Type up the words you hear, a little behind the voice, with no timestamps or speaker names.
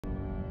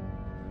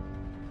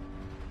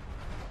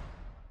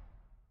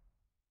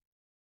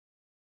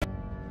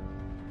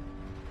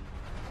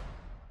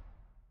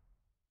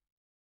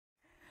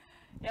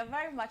You're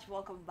very much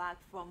welcome back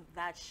from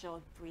that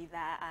short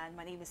breather, and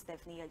my name is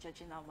Stephanie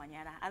Georgina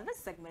Manyana, and this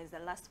segment is the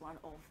last one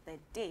of the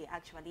day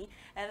actually,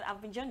 and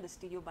I've been joined in the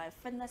studio by a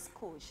fitness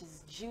coach.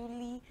 She's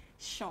Julie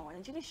Sean,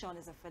 and Julie Sean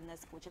is a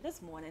fitness coach. And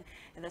this morning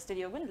in the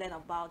studio we're going to learn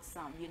about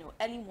some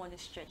early morning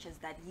stretches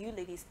that you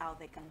ladies out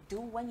there can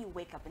do when you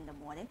wake up in the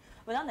morning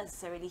without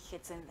necessarily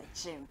hitting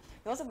the gym.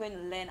 We're also going to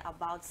learn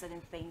about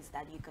certain things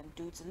that you can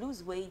do to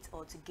lose weight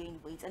or to gain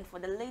weight, and for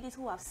the ladies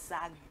who have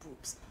sag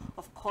boobs,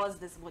 of course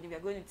this morning we are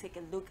going to take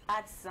a look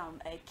at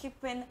some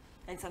keeping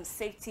and some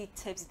safety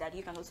tips that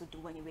you can also do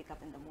when you wake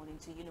up in the morning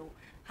to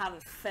have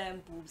a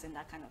firm boobs and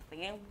that kind of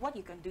thing, and what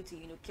you can do to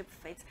keep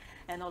fit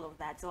and all of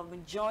that. So I've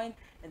been joined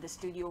in the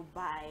studio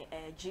by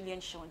Julie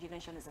Sean. Julie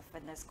Sean is a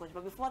fitness coach,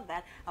 but before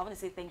that I want to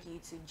say thank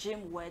you to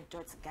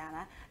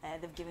gymwear.ghana.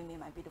 They've given me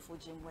my beautiful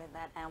gym wear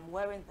that I'm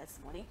wearing this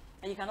morning,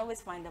 and you can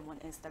always find them on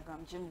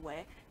Instagram,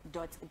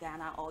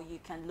 gymwear.ghana, or you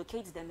can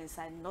locate them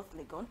inside North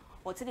Legon.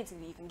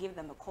 Alternatively, you can give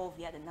them a call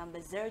via the number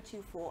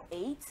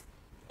 0248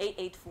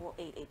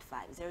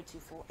 884-885,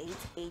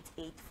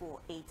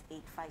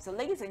 0248-884-885. So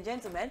ladies and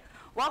gentlemen,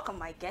 welcome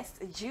my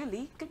guest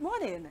Julie. Good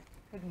morning.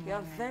 Good morning.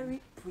 You're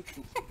very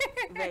pretty.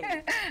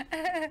 Very.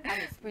 I'm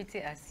as pretty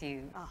as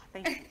you. Oh,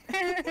 thank you.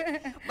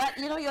 But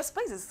your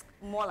space is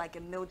more like a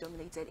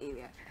male-dominated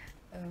area.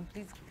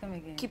 Please come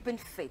again. Keeping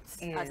fit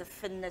as a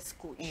fitness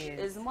coach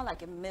is more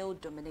like a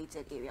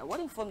male-dominated area.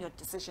 What informed your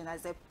decision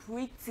as a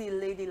pretty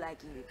lady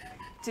like you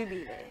to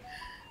be there?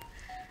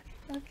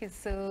 Okay,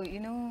 so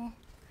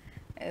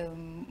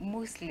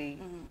mostly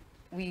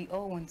we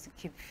all want to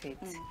keep fit.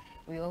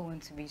 We all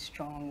want to be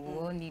strong. We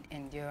all need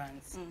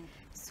endurance.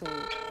 So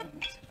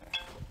and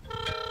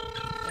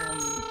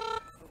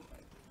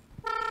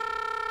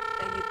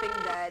you think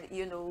that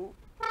doing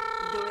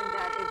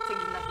that, it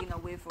takes nothing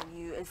away from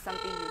you, is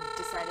something you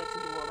decided to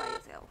do all by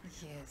yourself?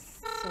 Yes.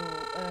 So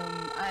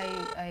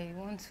I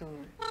want to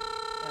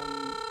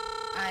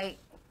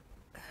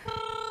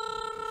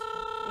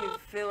you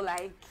feel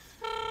like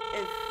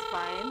it's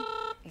fine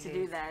to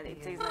do that,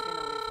 it takes nothing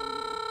away from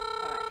you.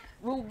 All right,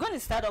 we're going to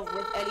start off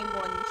with early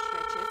morning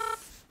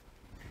stretches.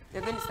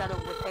 We're going to start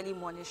off with early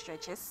morning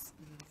stretches.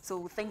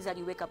 So things that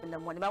you wake up in the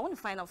morning. But I want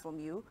to find out from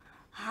you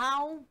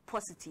how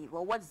positive,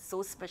 or what's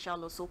so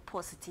special or so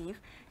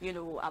positive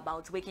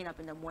about waking up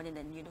in the morning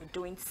and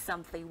doing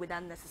something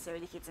without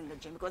necessarily hitting the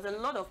gym, because a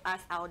lot of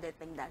us out there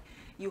think that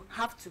you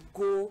have to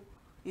go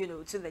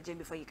to the gym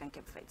before you can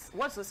keep fit.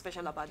 What's so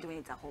special about doing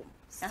it at home,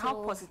 and how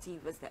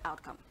positive is the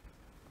outcome?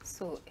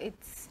 So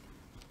it's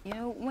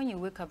when you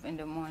wake up in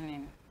the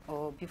morning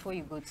or before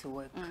you go to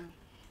work,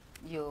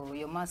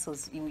 your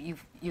muscles,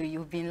 you've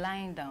been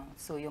lying down,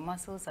 so your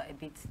muscles are a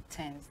bit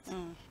tensed,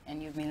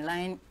 and you've been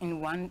lying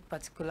in one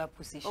particular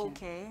position.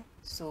 Okay.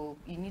 So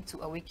you need to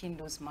awaken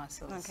those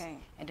muscles,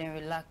 and then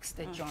relax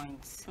the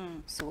joints.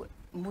 So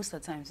most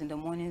of the times in the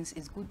mornings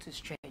it's good to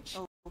stretch.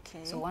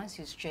 Okay. So once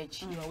you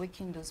stretch, you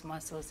awaken those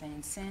muscles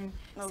and send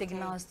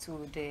signals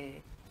to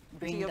the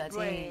brain that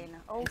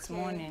it's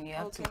morning, you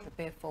have to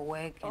prepare for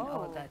work and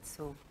all that.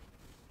 So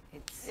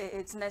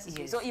it's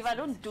necessary. So if I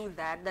don't do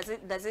that, does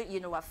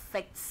it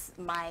affect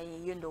my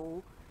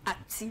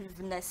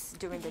activeness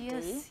during the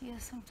day?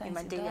 Yes, sometimes in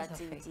my daily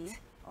activity.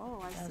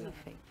 Oh, I see.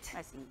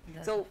 I see.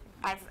 So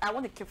I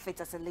want to keep fit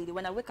as a lady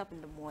when I wake up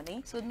in the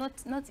morning. So not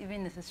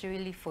even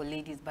necessarily for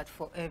ladies, but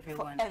for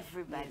everyone. For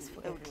everybody. Yes,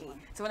 for everyone.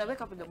 So when I wake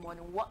up in the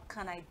morning, what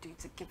can I do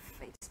to keep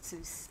fit,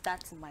 to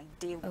start my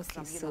day with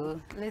some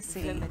let's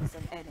see, limits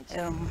and energy?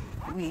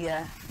 We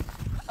are.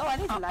 Oh, I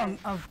need to lie.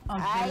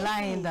 I'm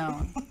lying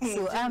down,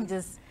 so I'm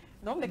just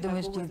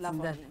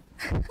demonstrating that.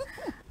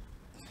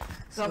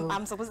 So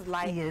I'm supposed to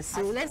lie. Yes.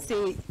 So let's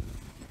say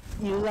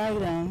you lie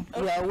down,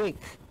 you are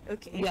awake.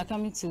 Okay. You are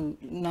coming to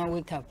now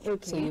wake up.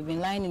 Okay. So you've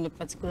been lying in a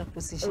particular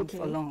position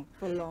for long.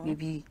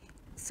 Maybe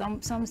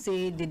some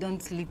say they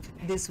don't sleep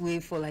this way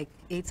for like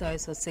 8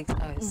 hours or 6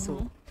 hours.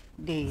 So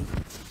they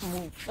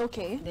move.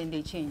 Okay. Then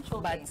they change.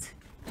 But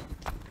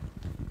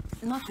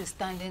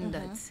notwithstanding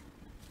that,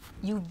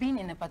 you've been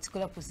in a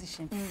particular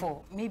position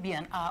for maybe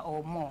an hour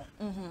or more.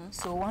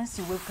 So once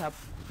you wake up,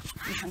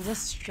 you can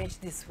just stretch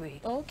this way.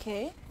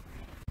 Okay.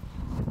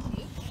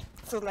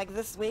 So like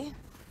this way?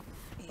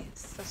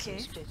 Yes. Okay.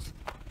 So stretch.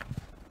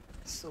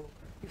 So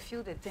you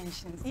feel the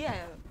tensions.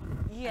 Yeah.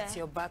 At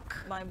your back.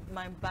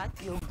 My back.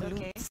 Your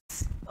glutes.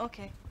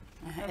 Okay.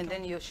 And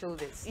then your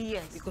shoulders.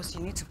 Yes. Because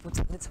you need to put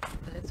a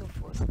little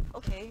force.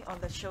 Okay, on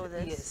the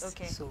shoulders. Yes.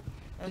 Okay. So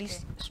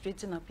please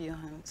straighten up your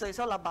hands. So it's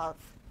all about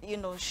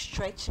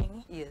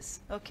stretching. Yes.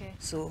 Okay.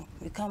 So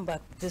we come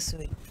back this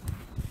way.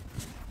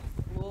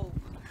 Whoa.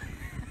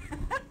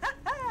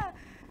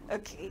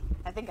 Okay,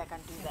 I think I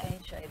can do that. Can you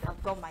try that?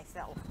 I've got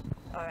myself.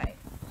 All right.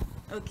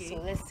 Okay. So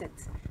let's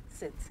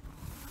sit.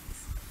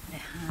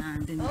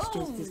 And then you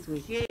stretch this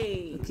way.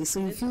 Okay. So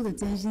you feel the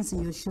tensions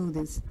in your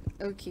shoulders.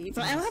 Okay.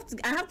 So I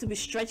have to be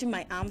stretching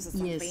my arms or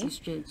something. Yes, you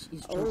stretch.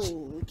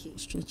 Oh, okay.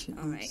 Stretch your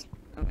arms.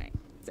 All right.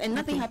 And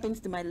nothing happens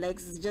to my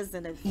legs. It's just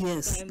in a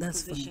that's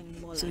position.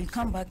 Fine. So you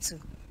come back to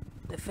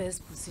the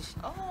first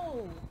position.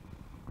 Oh.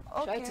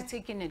 Okay. Try to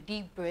take in a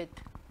deep breath.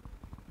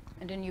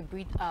 and then you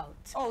breathe out.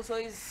 Oh, so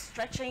it's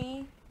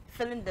stretching,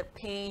 feeling the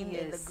pain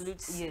in the Yes,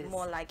 glutes yes.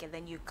 more like, and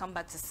then you come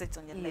back to sit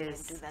on your leg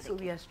and do that So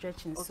again. we are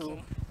stretching. So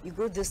Okay. you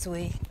go this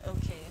way.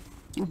 Okay.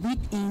 You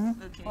breathe in.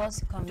 Okay.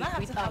 Also come. Do I You have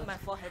breathe to have out. my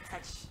forehead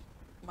touch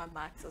my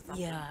back or something?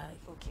 Yeah.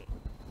 Okay.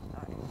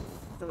 All right.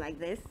 So like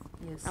this?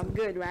 Yes. I'm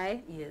good,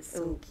 right? Yes.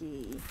 So Okay.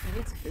 you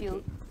need to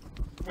feel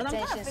the And I'm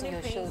kind of tensions in feeling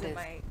your pains in shoulders.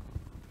 my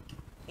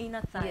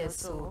inner thigh. Yes.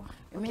 So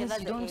it okay, means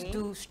that's you the don't A.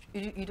 do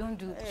you don't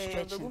do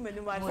stretching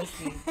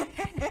mostly.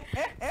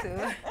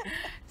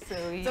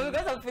 So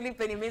because I'm feeling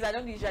pain, it means I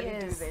don't usually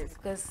do yes, this.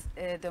 because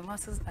the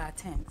muscles are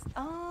tense.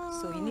 Oh.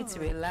 So you need to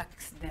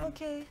relax them.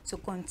 Okay. So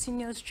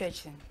continuous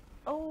stretching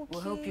Okay.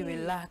 will help you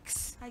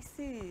relax I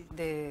see.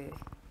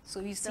 so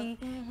you see,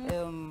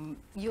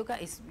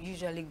 yoga is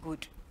usually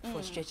good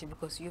for stretching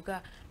because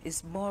yoga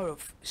is more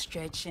of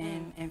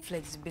stretching and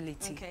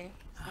flexibility. Okay.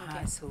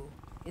 Okay. So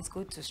it's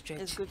good to stretch.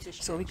 It's good to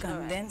So we stretch, can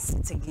alright. then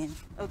sit again,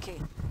 Okay.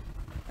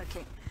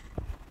 Okay.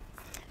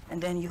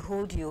 and then you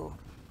hold your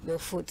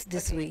foot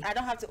this way. I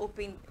don't have to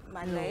open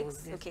my No,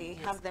 legs. this- Okay.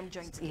 yes. Have them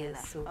joined together.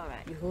 Yes. So all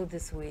right. you hold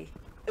this way.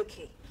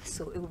 Okay.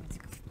 So it will be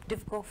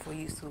difficult for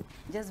you. So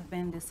just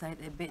bend this side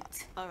a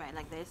bit. All right,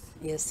 like this.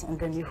 Yes, and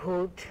then you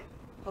hold.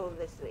 Hold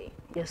this way.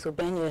 Yes, so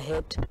bend your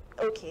head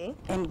Okay.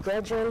 and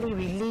gradually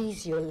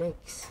release your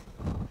legs.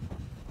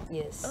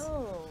 Yes.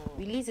 Oh.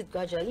 Release it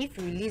gradually. If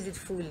you release it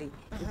fully,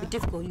 it'll be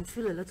difficult. You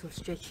feel a lot of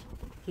stretch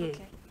here,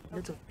 Okay. a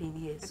lot of pain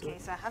here. Okay,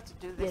 so I have to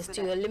do this. yes, so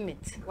to that your limit.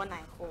 when I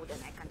hold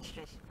and I can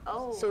stretch.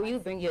 Oh. So you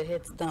bring your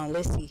head down.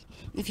 Let's see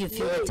if you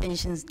feel the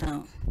tensions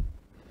down.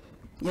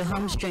 Your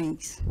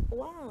hamstrings.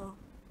 Wow.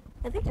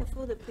 I think I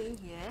feel the pain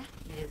here.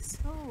 Yes.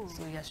 Oh.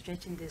 So you're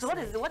stretching this. So what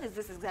leg. is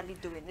this exactly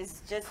doing?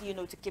 It's just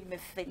to keep me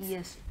fit.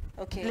 Yes.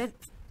 Okay.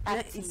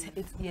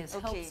 It's yes,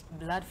 Okay. helps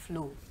blood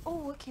flow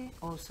Oh, okay.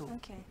 also.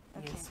 Okay.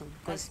 Okay. Yes, so I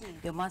because see.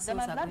 your muscles Then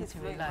my are blood going is to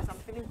flowing relax. 'cause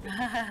I'm feeling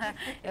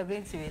You're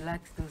going to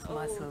relax those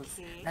muscles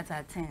Okay. that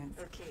are tense.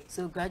 Okay.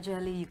 So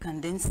gradually you can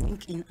then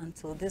sink in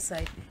until this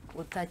side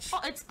will touch.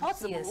 Oh, it's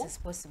possible. Yes, it's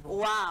possible.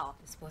 Wow.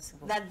 It's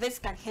possible. That this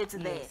can hit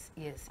there. yes,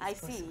 yes, I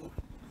it's see. possible.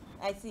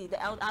 I see.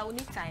 I will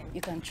need time.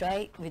 You can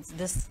try with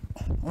this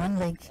one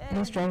leg.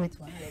 Let's try with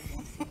one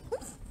leg.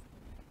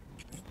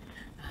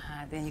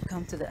 Then you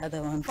come to the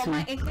other one For too.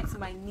 it hits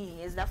my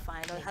knee. Is that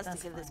fine? Or it has to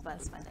That's hit this fine,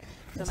 part of my leg?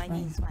 So That's my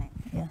knee is fine.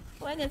 Yeah.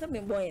 Why does it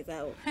mean boy is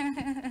out?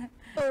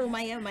 Oh,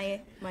 my.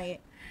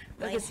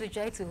 Okay, so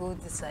try to hold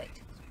this side.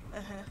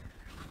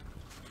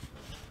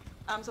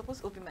 I'm supposed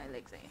to open my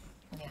legs, eh?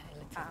 Yeah, a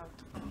little. Out.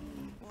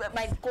 But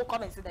my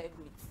come and sit there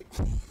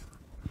and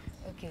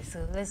Okay,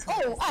 so let's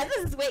hold Oh, this.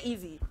 this is way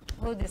easy.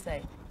 Hold this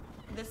side.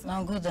 This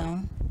Now go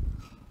down.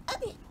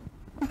 Abby,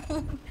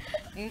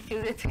 Do you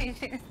feel the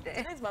tension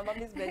there? this is my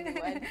mommy's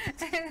birthday.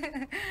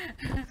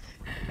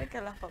 Make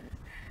her laugh at me.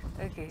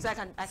 Okay. So I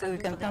can we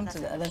do can for the come other to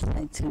the side. other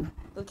side too.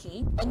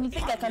 Okay. And you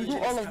think I can do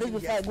all of this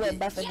before I go and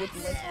bath and go to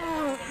work?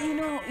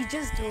 Oh, you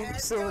just do.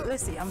 So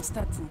let's see, I'm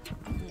starting.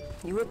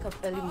 You wake up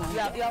early morning.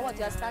 You are what?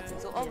 You are starting.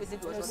 So all we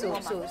did was So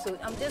warm up.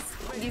 I'm just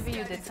giving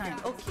you the time.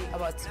 Okay.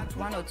 About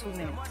 1 or 2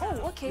 minutes.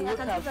 Oh, okay. You I wake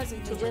can up, do that in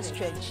you 2 just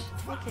minutes.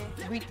 stretch. Okay.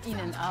 Breathe in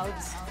and out.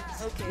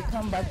 Okay. You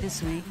come back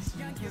this way.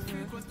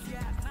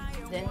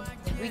 Then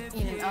breathe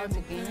in and out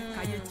again.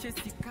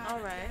 All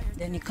right.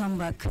 Then you come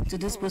back to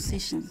this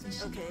position.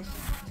 Okay.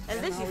 And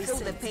this you feel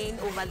the pain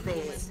over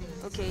there.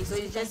 Okay. So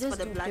it's just for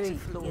the do blood to 3,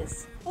 flow.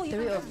 Yes. Oh, you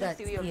 3 can of do that.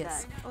 3 of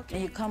yes. that. Okay.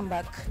 Then you come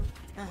back.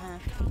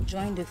 Uh-huh.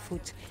 Join the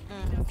foot.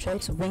 Try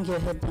to bring your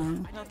head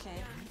down.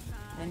 Okay.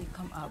 Then you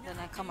come up. Then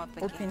I come up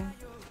again. Open.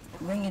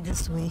 Bring it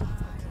this way.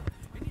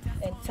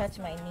 And touch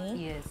my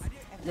knee. Yes.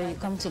 Then you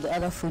come to the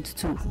other foot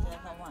too. The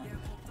other one.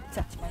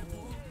 Touch my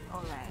knee.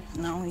 All right.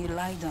 Now you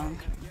lie down.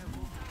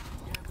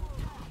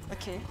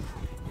 Okay.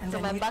 And So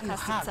then my you, back you has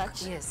to hug.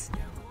 touch? Yes.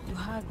 You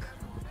hug.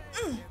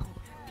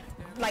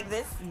 Like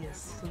this?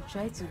 Yes. So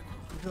try to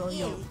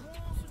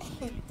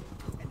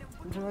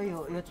draw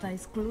your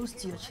thighs close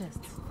to your chest.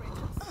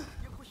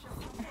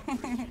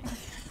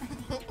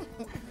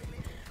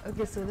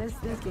 Okay, so let's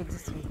get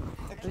this way.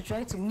 So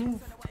try to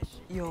move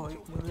your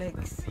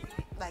legs.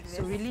 Like this?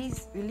 So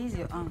release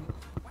your arm.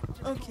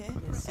 Okay.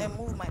 Yes, so- And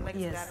move my legs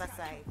to yes. the other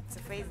side to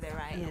face the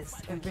right. Yes,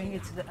 and bring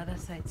it to the other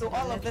side. So to the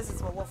all of left. this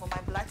is for what? For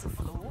my blood to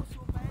flow?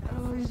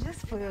 Oh, it's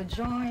just for your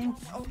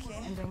joints Okay.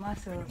 and the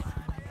muscles.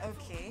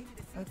 Okay.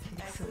 Okay,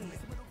 I so see.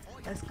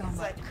 let's come It's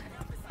back.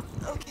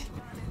 like, okay.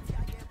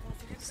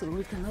 So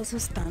we can also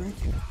stand.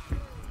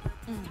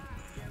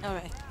 All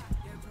right.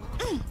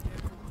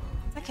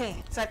 Okay,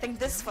 so I think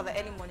this for the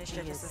early morning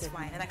stretches Yes, is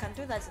fine, and I can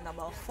do that in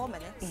about 4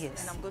 minutes,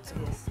 Yes. and I'm good to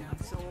go. Yes.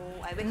 So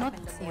I wake Not up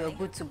in the you're morning.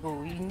 good to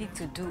go. You need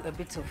to do a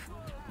bit of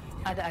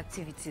other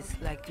activities,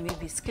 like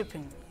maybe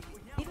skipping.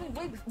 Even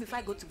way before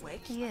I go to work.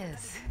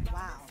 Yes.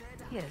 Wow.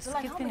 Yes, So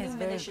like how skipping many is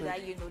very minutes should good. I,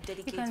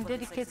 dedicate? You can for this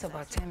dedicate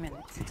about exercise? 10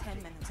 minutes. 10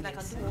 minutes, and I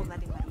Yes. can do all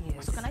that in my room.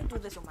 Yes. So can I do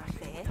this on my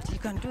bed? You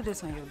can do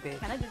this on your bed.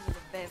 Can I do this on the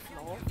bare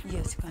floor?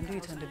 Yes, you can do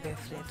it on the bare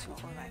floor too.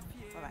 All right,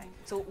 all right.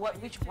 So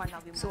which one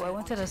are we? So I moving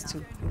wanted on us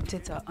to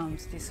rotate our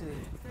arms this way.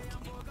 now?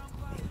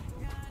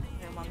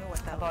 Yeah, mommy,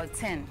 what that? About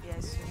 10.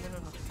 Yes.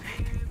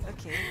 No.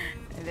 Okay.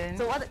 And then,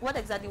 So what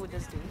exactly would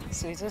this do?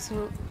 so it's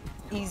also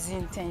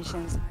easing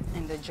tensions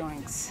in the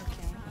joints.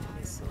 Okay.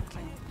 Yes.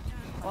 Okay.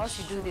 Whilst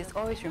you do this,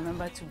 always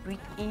remember to breathe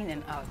in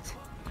and out.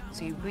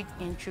 So you breathe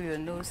in through your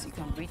nose, you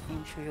can breathe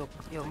in through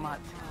your mouth.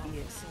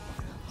 Yes.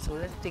 So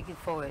let's take it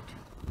forward.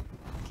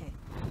 Okay.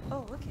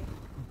 Oh, okay.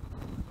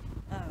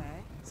 All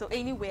right. So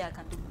any way I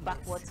can do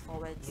backwards,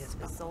 forwards, Yes,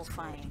 it's all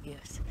fine.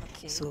 Yes.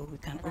 Okay. So we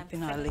can And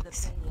open I'm our feeling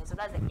legs. the pain here. So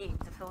that's the aim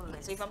to feel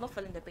it. So if I'm not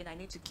feeling the pain, I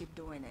need to keep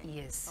doing it.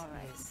 Yes. All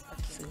right. Yes.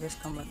 Okay. So let's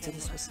come back to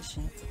this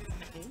position.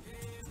 Okay.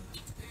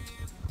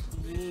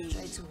 Yay.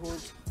 Try to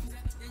hold.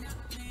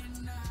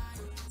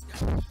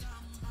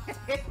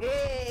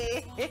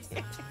 Yes,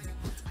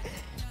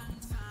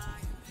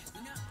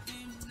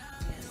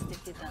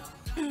 Take it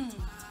down.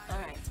 all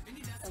right.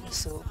 Okay.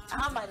 So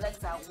How my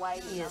legs are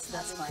wide. yes,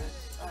 that's fine.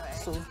 All right.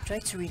 So try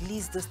to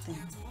release this thing.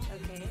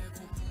 Okay.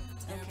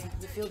 Okay.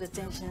 You feel the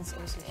tensions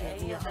also here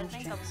in your Yes, I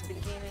think I'm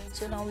hamstrings. beginning.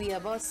 So now we are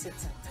about sitting.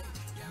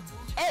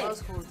 Hey. About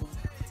holding.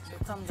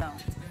 So come down.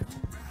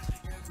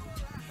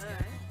 All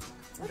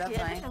right. Is that Okay,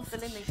 I fine? think I'm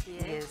feeling it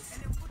here. Yes.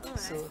 All right.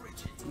 So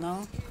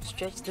now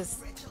stretch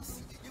this.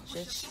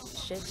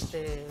 Stretch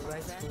the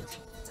right foot.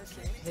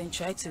 Okay. Then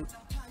try to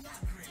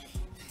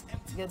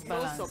get No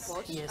balance.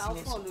 support. Yes. I'll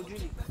no follow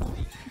Julie.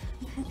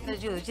 No,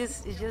 Joe, it's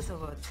just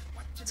about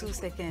 2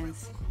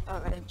 seconds. All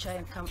right. Then try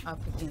and come up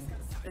again.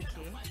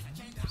 Okay.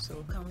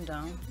 So come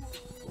down.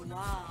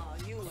 Wow,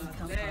 you are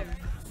Come very. up.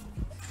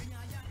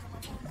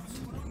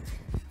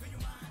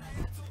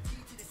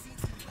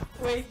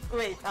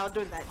 Wait, I'll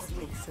do that.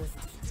 Wait.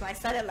 So I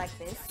started like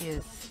this,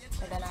 Yes.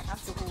 and then I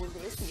have to hold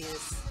this.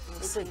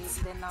 Yes. Okay,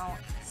 then now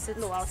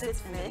I'll sit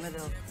in the first.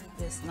 middle.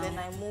 Yes. Now Then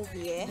I move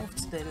here move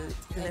to the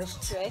and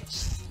left. stretch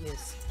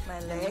Yes. my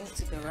Then leg. move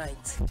to the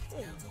right.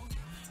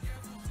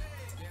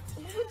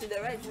 Move to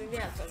the right, maybe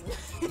I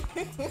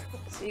can.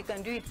 So you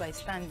can do it by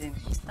standing.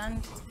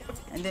 Stand,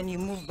 and then you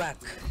move back.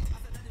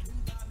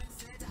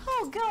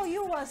 Oh, girl,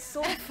 you are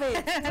so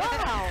fit.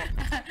 Wow,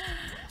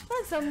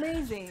 that's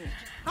amazing.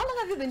 How long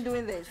have you been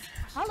doing this?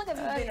 How long have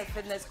you been a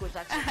fitness coach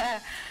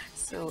actually?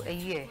 So a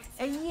year.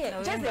 A year,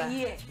 just a November.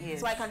 year. Yes.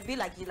 So I can be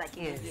like you, like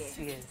in Yes.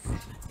 a year.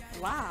 Yes.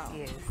 Wow.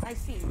 Yes. I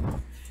see.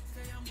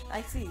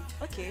 I see.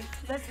 Okay,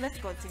 let's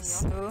continue.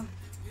 So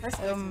Let's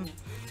continue.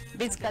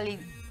 basically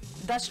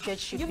that stretch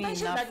should You be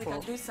mentioned enough that we for.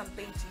 can do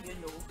something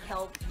to,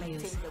 help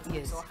maintain Yes, the boobs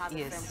yes, or have a firm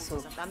yes. boobs So, or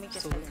something. I'm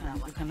interested so in that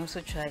we one. can also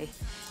try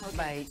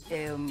by,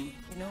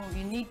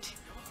 you need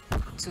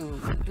to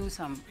do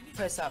some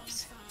press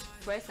ups.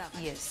 Press up.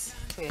 Yes,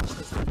 for your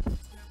chest.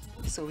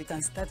 So we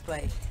can start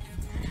by,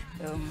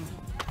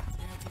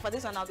 For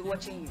this one, I'll be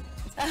watching you.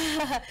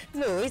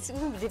 no, it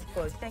won't be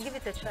difficult. You can give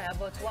it a try,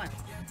 about one.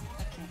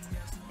 Okay.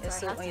 Yes,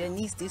 So I so have on to- your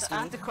knees this I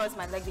way. have to cross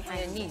my leg On behind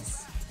your me.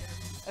 knees.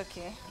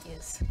 Okay.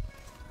 Yes.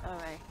 All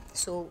right.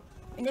 So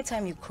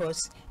anytime you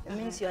cross, it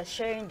means you are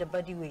sharing the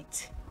body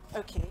weight.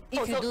 Okay.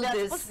 If you so do they're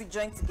this- supposed to be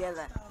joined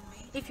together.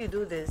 If you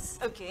do this,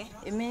 Okay.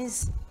 it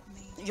means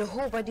your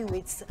whole body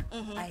weights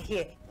are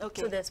here.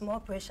 Okay. So there's more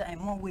pressure and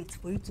more weight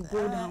for you to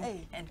go down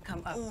hey. and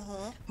come up.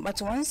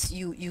 But once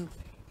you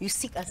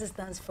seek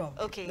assistance from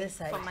Okay, this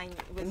side, from my-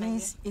 with it my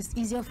means it's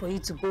easier for you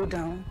to go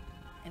down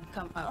and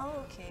come up. Oh,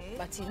 okay.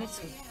 But you need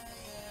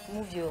to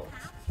move your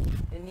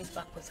knees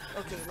backwards.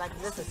 Okay, like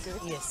this is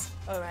good. Yes.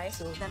 All right.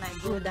 So then I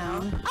go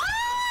down,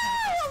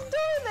 Ah, I'm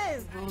doing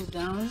this. go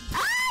down,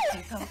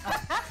 and come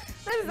up.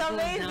 This is Go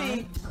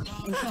amazing. down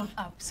and come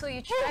up. So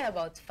you try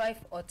about 5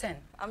 or 10.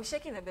 I'm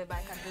shaking a bit, but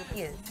I can do this.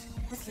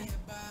 Yes. Okay.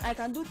 I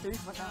can do 3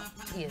 for now.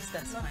 Yes,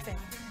 that's Not fine. 10.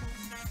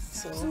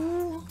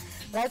 So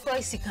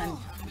likewise you can.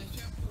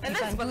 And you that's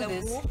can for do the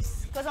this.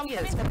 boobs, because I'm Yes,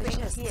 feeling for the the pain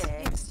chest.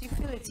 here. Yes, you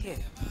feel it here.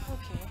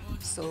 Okay.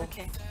 So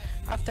Okay.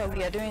 after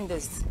we are doing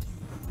this,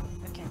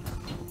 Okay.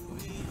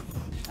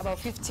 about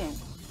 15,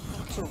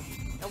 2,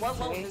 And what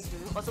will 3, this do?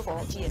 Also for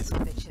 4, the chest. yes,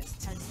 for the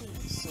chest. I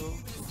see. So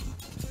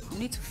you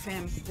need to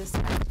firm this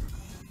side.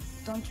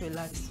 Don't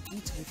relax. You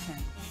need to be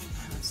firm.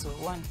 So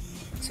 1,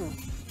 2,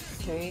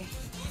 3,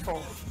 4,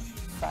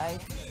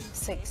 5,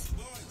 6,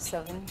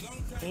 7,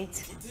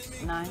 8,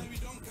 9,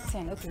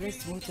 10. Okay,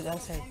 let's move to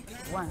that side.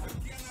 1,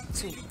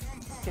 2,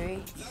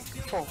 3,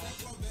 4,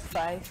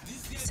 5,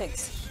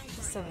 6,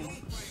 7,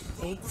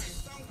 8,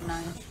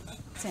 9,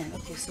 10.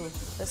 Okay, so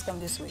let's come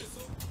this way.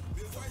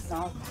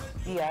 Now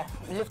we are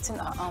lifting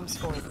our arms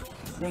forward.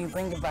 Then you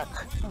bring it back.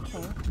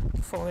 Okay.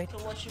 Forward. So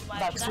what should my-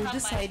 Back. should I So have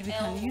this my side we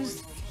can elbows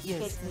use.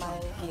 Yes. hit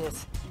my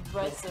Yes.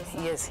 breasts or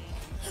something? Yes.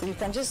 So you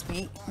can just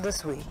be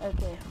this way.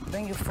 Okay.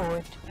 Bring it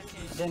forward.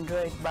 Then draw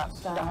it back.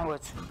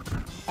 Downwards.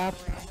 Up.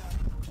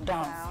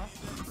 Down. Down.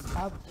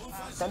 Up.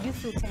 Can you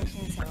feel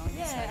tensions around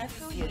this side? Yeah, I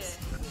feel yes.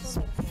 it. Yes.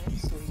 So you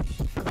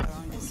should feel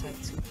around this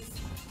side too.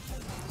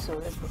 So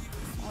let's go.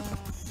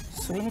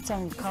 So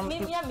anytime you come,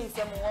 you,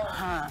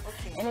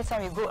 Okay.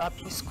 anytime you go up,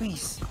 you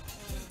squeeze.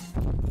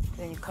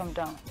 Then you come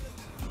down.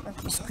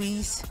 You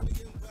squeeze.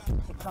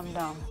 You come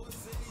down.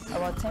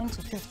 About 10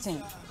 to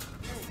 15.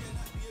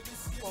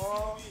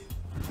 4,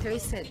 3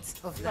 sets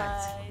of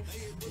that. 5,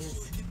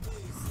 Yes.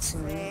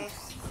 2.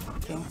 6,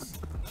 Okay.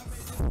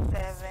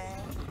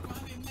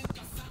 7,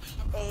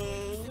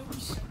 8,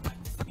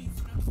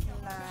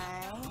 9,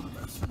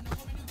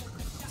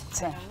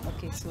 10.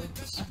 Okay, so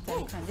after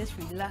you can just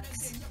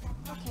relax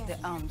the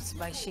arms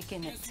by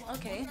shaking it.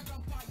 Okay.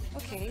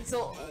 Okay.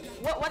 So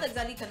what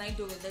exactly can I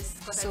do with this?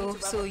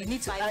 So you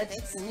need to add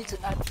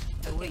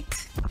the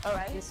weight. All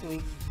right. This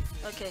way.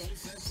 Okay.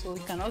 So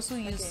you can also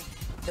use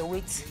the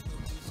weight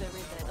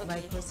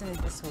by pressing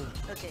it this way.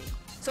 Okay.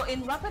 So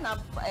in wrapping up,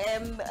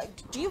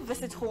 do you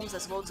visit homes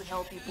as well to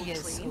help people train?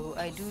 Yes, so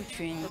I do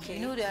train. Okay.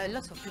 You know, there are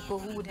lots of people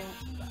who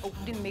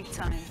wouldn't make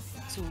time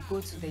to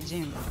go to the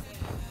gym.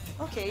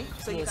 Okay,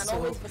 so you can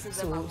always visit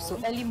them at home. So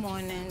early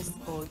mornings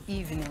or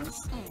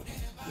evenings.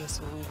 Yes,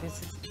 so we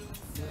visit.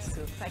 Yes,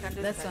 so I can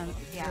do that's that. one.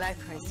 Yeah.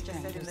 Likewise,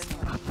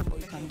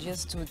 you can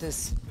just do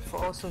this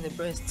for also the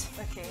breast.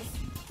 Okay.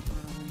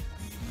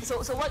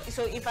 So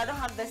if I don't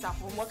have this at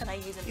home, what can I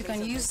use? You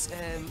can use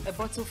a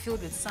bottle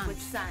filled with sand.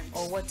 With sand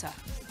or water.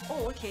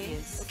 Oh, okay.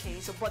 Yes. Okay,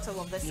 so bottle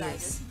of this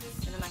size.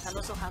 And then I can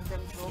also have them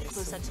draw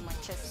closer to my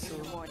chest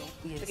in the morning.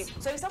 Yes. Okay,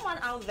 so if someone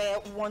out there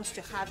wants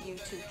to have you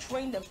to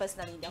train them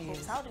personally in their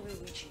homes, how do we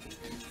reach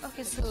you?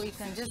 Okay, so you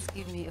can just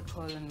give me a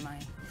call on my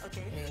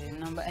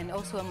number. And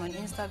also I'm on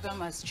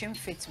Instagram as Trim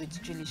Fit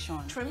with Julie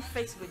Sean. Trim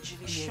Fit with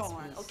Julie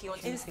Sean. Yes. Okay, on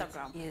Trim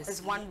Instagram. Fit. Yes.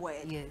 It's one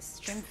word. Yes,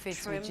 Trim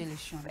Fit with Julie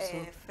Sean.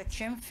 So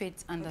Trim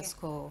Fit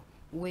 _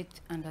 with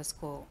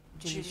 _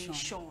 Julie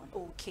Sean.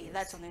 Okay,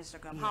 that's on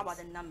Instagram. How about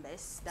the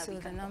numbers that we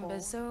can call? So the number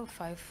is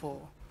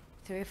 054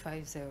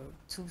 350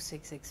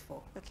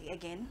 2664. Okay,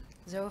 again.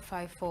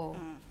 054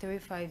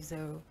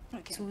 350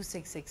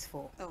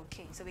 2664.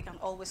 Okay, so we can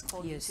always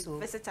call you to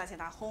visit us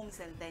in our homes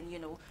and then, you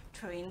know,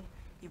 train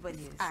you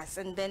with us.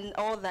 And then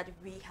all that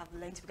we have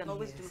learned, we can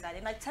always do that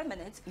in like 10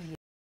 minutes.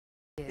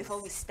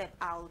 Before we step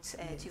out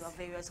to our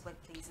various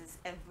workplaces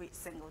every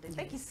single day.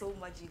 Thank you so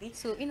much, Julie.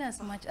 So in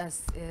as much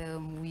as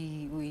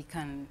we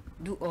can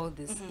do all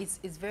this,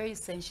 it's very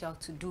essential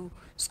to do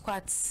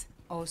squats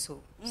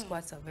also.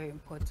 Squats are very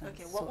important.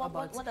 Okay,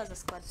 what does a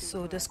squat do?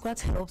 So the squat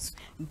helps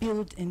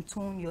build and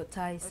tone your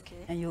thighs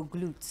and your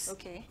glutes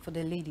for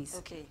the ladies.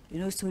 Okay. You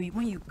know, so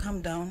when you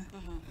come down,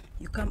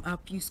 you come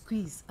up, you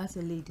squeeze as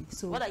a lady.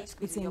 So what are you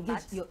squeezing, your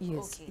butt?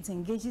 It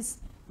engages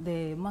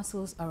the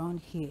muscles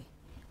around here.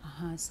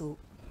 So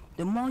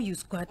the more you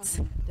squat,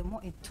 the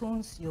more it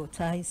tones your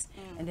thighs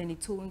and then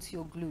it tones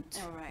your glute.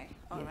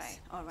 All right.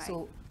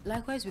 So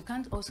likewise, we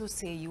can't also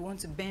say you want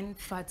to burn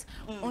fat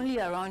only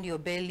around your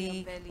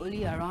belly,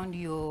 only around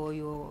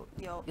your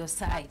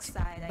side,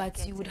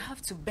 but you would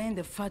have to burn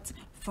the fat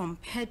from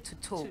head to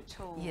toe.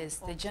 Yes,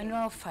 the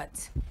general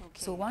fat.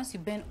 So once you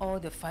burn all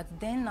the fat,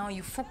 then now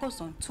you focus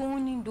on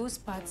toning those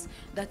parts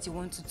that you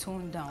want to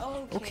tone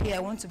down. Okay, I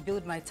want to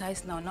build my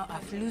thighs now. Now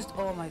I've lost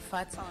all my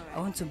fat. I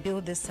want to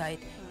build this side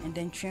and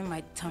then trim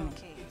my tummy.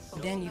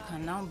 Then you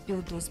can now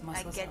build those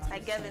muscles. I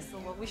get this so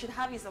much. We should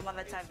have you some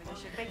other time.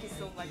 Thank you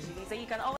so much, Julie. So you can always